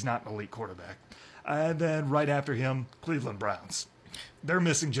he's not an elite quarterback. And then right after him, Cleveland Browns. They're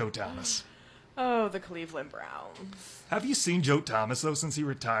missing Joe Thomas. Oh, the Cleveland Browns. Have you seen Joe Thomas, though, since he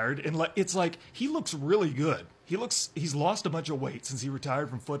retired? And it's like he looks really good. He's lost a bunch of weight since he retired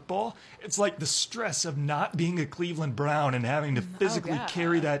from football. It's like the stress of not being a Cleveland Brown and having to physically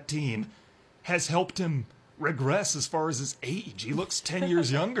carry that team has helped him regress as far as his age. He looks 10 years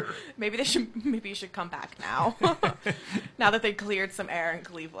younger. Maybe you should come back now. Now that they cleared some air in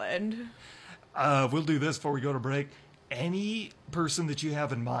Cleveland. We'll do this before we go to break. Any person that you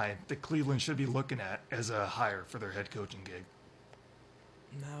have in mind that Cleveland should be looking at as a hire for their head coaching gig?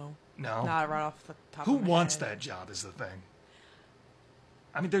 No. No? Not right off the top Who of my wants head. that job is the thing.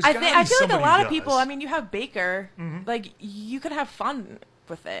 I mean, there's I gotta think be I feel like a somebody lot who of people. does. I mean, you have Baker. Like you could have fun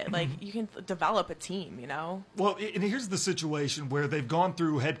with it. Like you can develop a team. You know. Well, and here's the situation where they've gone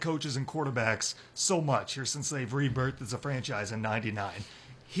through head coaches and quarterbacks so much here since they've rebirthed as a franchise in '99.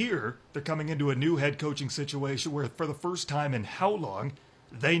 Here, they're coming into a new head coaching situation where, for the first time in how long,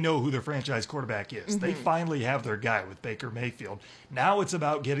 they know who their franchise quarterback is. They finally have their guy with Baker Mayfield. Now it's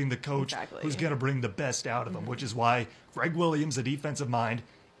about getting the coach who's going to bring the best out of them, which is why Greg Williams, a defensive mind,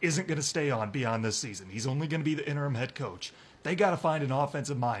 isn't going to stay on beyond this season. He's only going to be the interim head coach. They got to find an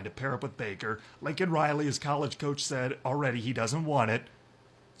offensive mind to pair up with Baker. Lincoln Riley, his college coach, said already he doesn't want it.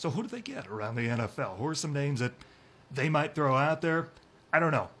 So who do they get around the NFL? Who are some names that they might throw out there? I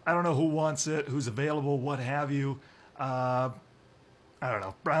don't know. I don't know who wants it, who's available, what have you. I don't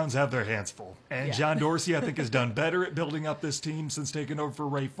know. Browns have their hands full. And John Dorsey, I think, has done better at building up this team since taking over for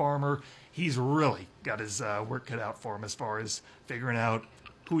Ray Farmer. He's really got his work cut out for him as far as figuring out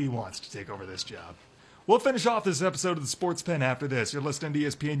who he wants to take over this job. We'll finish off this episode of the Sports Pen after this. You're listening to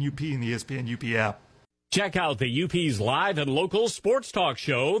ESPN UP and the ESPN UP app. Check out the UP's live and local sports talk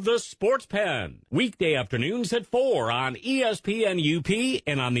show, The Sports Pen, weekday afternoons at 4 on ESPN UP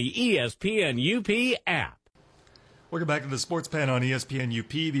and on the ESPN UP app. Welcome back to the Sports Pen on ESPN UP,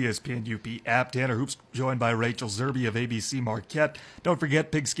 the ESPN UP app. Tanner Hoops joined by Rachel Zerbe of ABC Marquette. Don't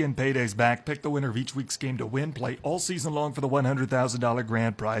forget, Pigskin Payday's back. Pick the winner of each week's game to win. Play all season long for the $100,000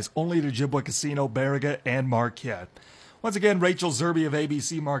 grand prize, only at Ojibwa Casino, Baraga, and Marquette. Once again, Rachel Zerbe of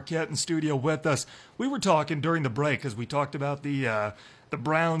ABC Marquette in studio with us. We were talking during the break as we talked about the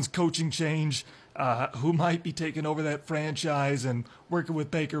Browns coaching change, who might be taking over that franchise and working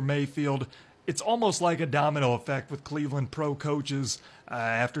with Baker Mayfield. It's almost like a domino effect with Cleveland pro coaches.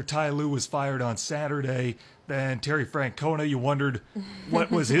 After Ty Lue was fired on Saturday, then Terry Francona, you wondered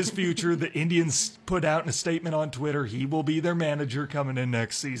what was his future. The Indians put out in a statement on Twitter, he will be their manager coming in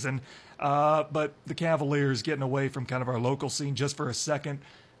next season. But the Cavaliers, getting away from kind of our local scene just for a second,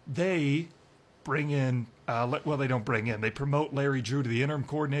 they bring in, they don't bring in, they promote Larry Drew to the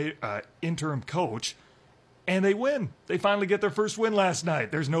interim coach, and they win. They finally get their first win last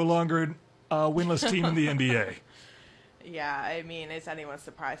night. There's no longer a winless team in the NBA. Yeah, I mean, is anyone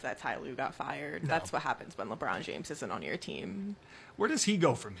surprised that Ty Lue got fired? No. That's what happens when LeBron James isn't on your team. Where does he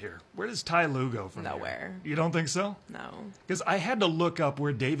go from here? Where does Ty Lue go from Nowhere. here? You don't think so? No. Because I had to look up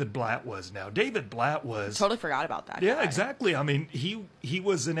where David Blatt was now. David Blatt was... Totally forgot about that Yeah, guy. exactly. I mean, he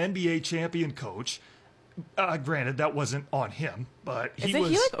was an NBA champion coach. Granted, that wasn't on him, but he Isn't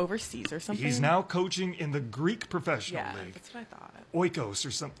was... he like overseas or something? He's now coaching in the Greek Professional Yeah, League. that's what I thought. Oikos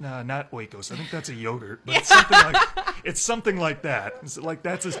or something. No, not Oikos. I think that's a yogurt. But it's something like that. It's like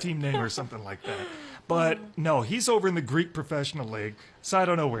that's his team name or something like that. But no, he's over in the Greek Professional League. So I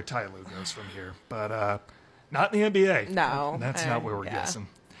don't know where Ty Lue goes from here. But not in the NBA. No. That's not where we're yeah. guessing.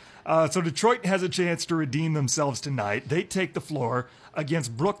 So Detroit has a chance to redeem themselves tonight. They take the floor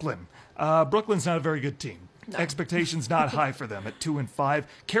against Brooklyn. Brooklyn's not a very good team. No. Expectations not high for them at 2-5.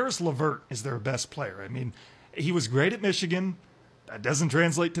 Karis LeVert is their best player. I mean, he was great at Michigan. That doesn't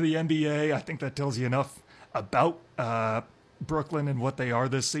translate to the NBA. I think that tells you enough about Brooklyn and what they are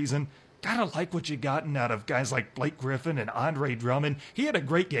this season. gotta like what you gotten out of guys like Blake Griffin and Andre Drummond. He had a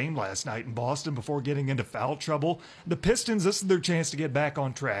great game last night in Boston before getting into foul trouble. The Pistons, this is their chance to get back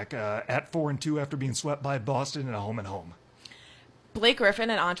on track at 4-2 after being swept by Boston in a home-and-home. Blake Griffin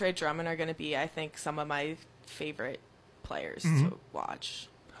and Andre Drummond are going to be, I think, some of my favorite players to watch.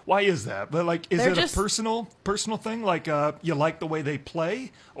 Why is that? But like, is They're it just a personal thing? Like, you like the way they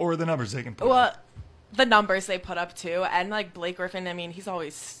play, or the numbers they can put up? The numbers they put up too, and like Blake Griffin, I mean, he's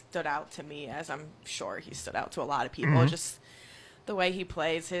always stood out to me, as I'm sure he stood out to a lot of people. Just the way he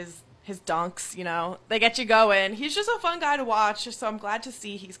plays, his dunks, you know, they get you going. He's just a fun guy to watch. So I'm glad to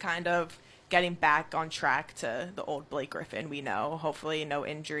see he's kind of getting back on track to the old Blake Griffin we know. Hopefully, no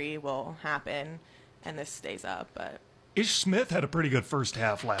injury will happen, and this stays up. But Ish Smith had a pretty good first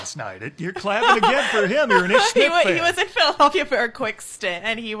half last night. You're clapping again for him. You're an Ish Smith fan. He was in Philadelphia for a quick stint,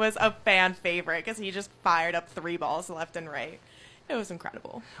 and he was a fan favorite because he just fired up 3 balls left and right. It was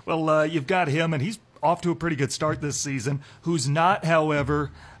incredible. Well, you've got him, and he's off to a pretty good start this season. Who's not,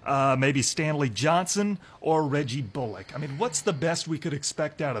 however, maybe Stanley Johnson or Reggie Bullock. I mean, what's the best we could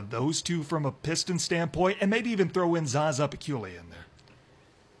expect out of those two from a Piston standpoint, and maybe even throw in Zaza Pachulia in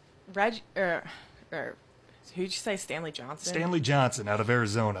there? Who'd you say, Stanley Johnson? Stanley Johnson out of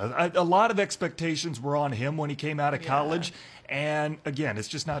Arizona. A lot of expectations were on him when he came out of college, and again, it's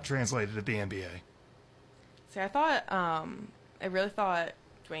just not translated to the NBA. See, I really thought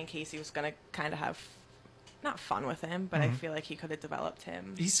Dwayne Casey was going to kind of have, not fun with him, but I feel like he could have developed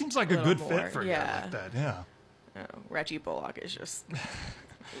him. He seems like a good fit for a guy like that, yeah. Oh, Reggie Bullock is just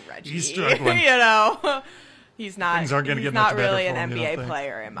Reggie. He's struggling. You know, he's not really an him, NBA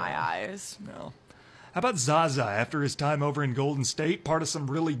player in my eyes. No. How about Zaza after his time over in Golden State, part of some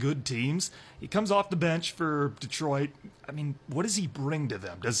really good teams? He comes off the bench for Detroit. I mean, what does he bring to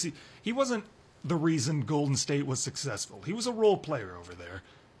them? He wasn't the reason Golden State was successful. He was a role player over there.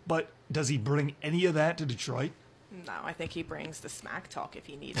 But does he bring any of that to Detroit? No, I think he brings the smack talk if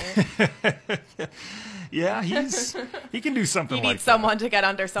he needs it. Yeah, he can do something like that. He needs someone to get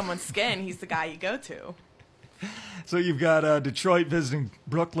under someone's skin. He's the guy you go to. So you've got Detroit visiting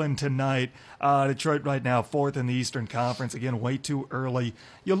Brooklyn tonight. Detroit right now 4th in the Eastern Conference. Again, way too early.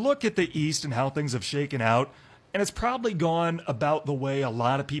 You look at the East and how things have shaken out, and it's probably gone about the way a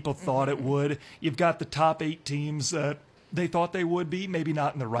lot of people thought it would. You've got the top 8 teams that they thought they would be, maybe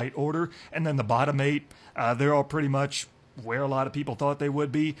not in the right order, and then the bottom 8, they're all pretty much where a lot of people thought they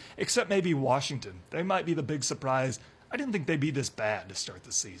would be, except maybe Washington. They might be the big surprise. I didn't think they'd be this bad to start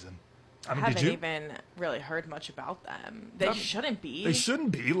the season. I haven't even really heard much about them. They shouldn't be. They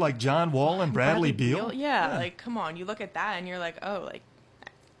shouldn't be, like John Wall and Bradley Beal. Yeah, like, come on. You look at that and you're like, oh, like,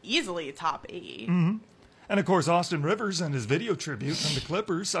 easily top 8. Mm-hmm. And, of course, Austin Rivers and his video tribute from the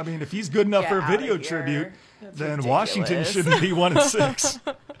Clippers. I mean, if he's good enough for a video tribute, then ridiculous. Washington shouldn't be 1-6.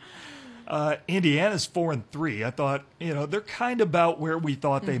 Indiana's 4-3. I thought, they're kind of about where we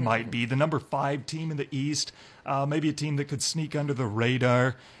thought they might be. The number 5 team in the East, maybe a team that could sneak under the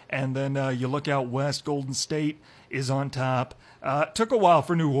radar. And then you look out west, Golden State is on top. Took a while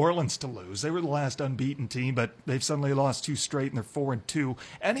for New Orleans to lose. They were the last unbeaten team, but they've suddenly lost 2 straight, and they're 4-2.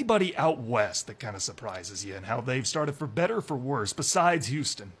 Anybody out west that kind of surprises you and how they've started for better or for worse, besides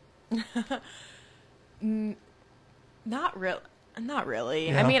Houston? Not really.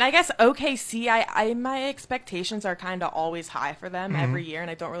 Yeah. I mean, I guess OKC, my expectations are kind of always high for them every year, and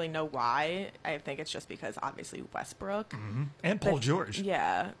I don't really know why. I think it's just because, obviously, Westbrook. And Paul George.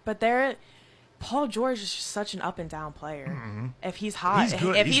 Yeah, but Paul George is just such an up-and-down player. If he's hot,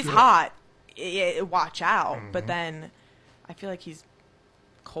 watch out. But then I feel like he's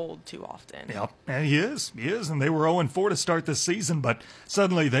cold too often. Yeah, and he is, and they were 0-4 to start this season, but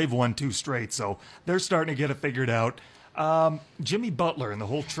suddenly they've won 2 straight, so they're starting to get it figured out. Jimmy Butler and the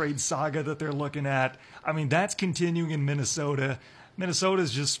whole trade saga that they're looking at, I mean, that's continuing in Minnesota.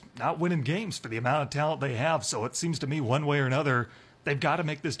 Minnesota's just not winning games for the amount of talent they have, so it seems to me one way or another, they've got to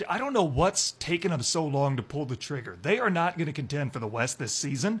make this. I don't know what's taken them so long to pull the trigger. They are not going to contend for the West this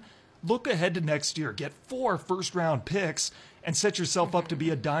season. Look ahead to next year. Get 4 first-round picks and set yourself up to be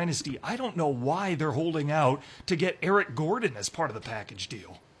a dynasty. I don't know why they're holding out to get Eric Gordon as part of the package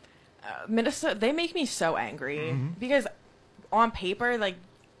deal. Minnesota, they make me so angry because on paper, like,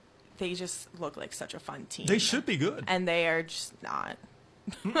 they just look like such a fun team. They should be good, and they are just not.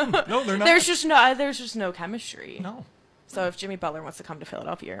 No, they're not. There's just no chemistry. No. So if Jimmy Butler wants to come to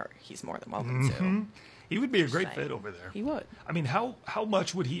Philadelphia, he's more than welcome to. He would be a great fit over there. He would. I mean, how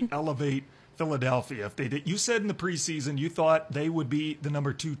much would he elevate Philadelphia if they did? You said in the preseason you thought they would be the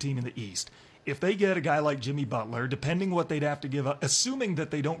number 2 team in the East. If they get a guy like Jimmy Butler, depending what they'd have to give up, assuming that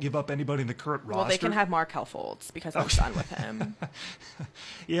they don't give up anybody in the current roster. Well, they can have Markelle Fultz because I'm done with him.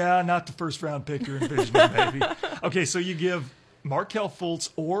 Yeah, not the first round pick you're envisioning, maybe. Okay, so you give Markelle Fultz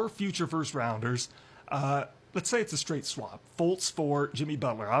or future first rounders. Let's say it's a straight swap. Fultz for Jimmy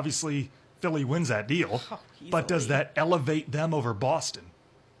Butler. Obviously, Philly wins that deal. But does that elevate them over Boston?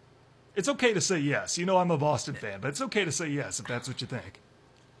 It's okay to say yes. You know I'm a Boston fan, but it's okay to say yes if that's what you think.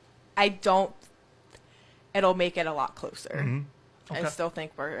 I don't. It'll make it a lot closer. Mm-hmm. Okay. I still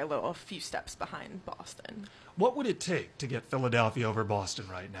think we're a few steps behind Boston. What would it take to get Philadelphia over Boston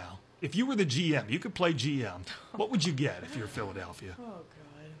right now? If you were the GM, you could play GM. What would you get if you're Philadelphia? Oh,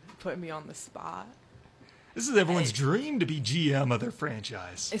 God. Putting me on the spot. This is everyone's dream to be GM of their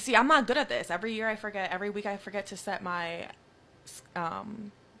franchise. See, I'm not good at this. Every week I forget to set my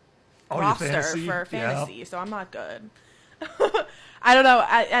roster for fantasy, yeah. So I'm not good. I don't know.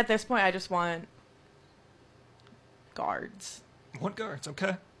 At this point, I just want guards. Want guards,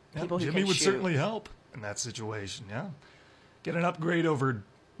 okay. Yeah, People who Jimmy can would shoot. certainly help in that situation, yeah. Get an upgrade over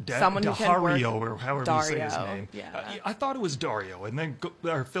Someone who can work Dario, or however Dario, you say his name. Yeah. I thought it was Dario, and then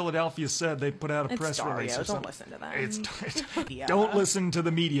Philadelphia said they put out a press Dario. release. Or Don't something. listen to them. Yeah. Don't listen to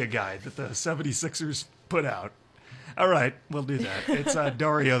the media guide that the 76ers put out. All right, we'll do that. It's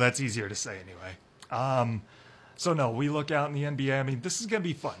Dario. That's easier to say anyway. So, no, we look out in the NBA. I mean, this is going to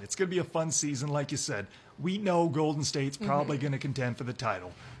be fun. It's going to be a fun season, like you said. We know Golden State's probably going to contend for the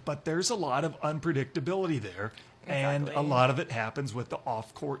title, but there's a lot of unpredictability there. And a lot of it happens with the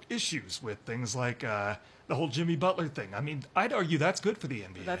off-court issues, with things like the whole Jimmy Butler thing. I mean, I'd argue that's good for the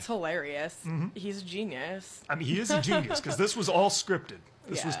NBA. That's hilarious. Mm-hmm. He's a genius. I mean, he is a genius because this was all scripted.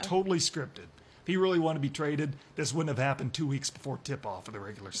 This was totally scripted. If he really wanted to be traded, this wouldn't have happened 2 weeks before tip-off of the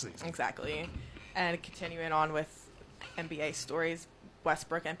regular season. Exactly. And continuing on with NBA stories,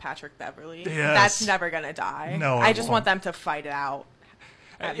 Westbrook and Patrick Beverly. Yes. That's never going to die. No, I just want them to fight it out.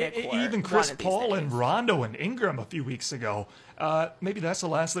 Even Chris Paul and Rondo and Ingram a few weeks ago. Maybe that's the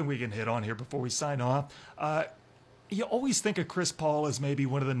last thing we can hit on here before we sign off. You always think of Chris Paul as maybe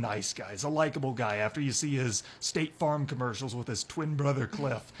one of the nice guys, a likable guy, after you see his State Farm commercials with his twin brother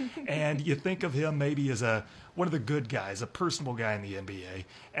Cliff. And you think of him maybe as one of the good guys, a personable guy in the NBA.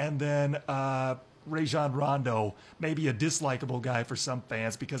 And then Rajon Rondo, maybe a dislikable guy for some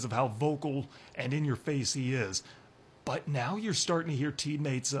fans because of how vocal and in your face he is. But now you're starting to hear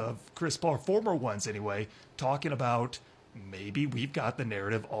teammates of Chris Paul, former ones anyway, talking about maybe we've got the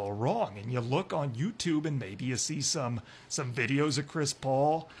narrative all wrong. And you look on YouTube and maybe you see some videos of Chris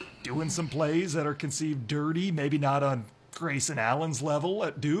Paul doing some plays that are conceived dirty, maybe not on Grayson Allen's level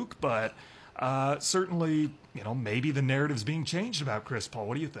at Duke, but certainly, maybe the narrative's being changed about Chris Paul.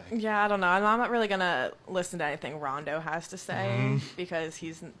 What do you think? Yeah, I don't know. I'm not really going to listen to anything Rondo has to say because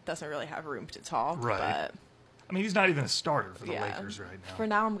he doesn't really have room to talk. Right. But I mean, he's not even a starter for the Lakers right now. For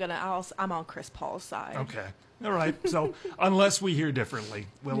now, I'm on Chris Paul's side. Okay. All right. So unless we hear differently,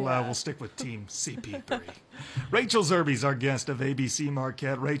 we'll stick with Team CP3. Rachel Zerbe's our guest of ABC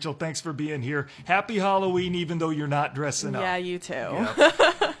Marquette. Rachel, thanks for being here. Happy Halloween, even though you're not dressing up. Yeah, you too.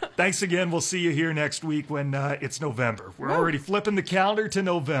 Yep. Thanks again. We'll see you here next week when it's November. We're already flipping the calendar to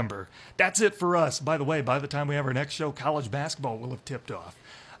November. That's it for us. By the way, by the time we have our next show, college basketball will have tipped off.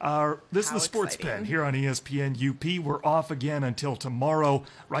 This is the Sports Pen here on ESPN UP. We're off again until tomorrow,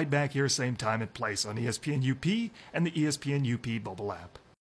 right back here, same time and place on ESPN UP and the ESPN UP mobile app.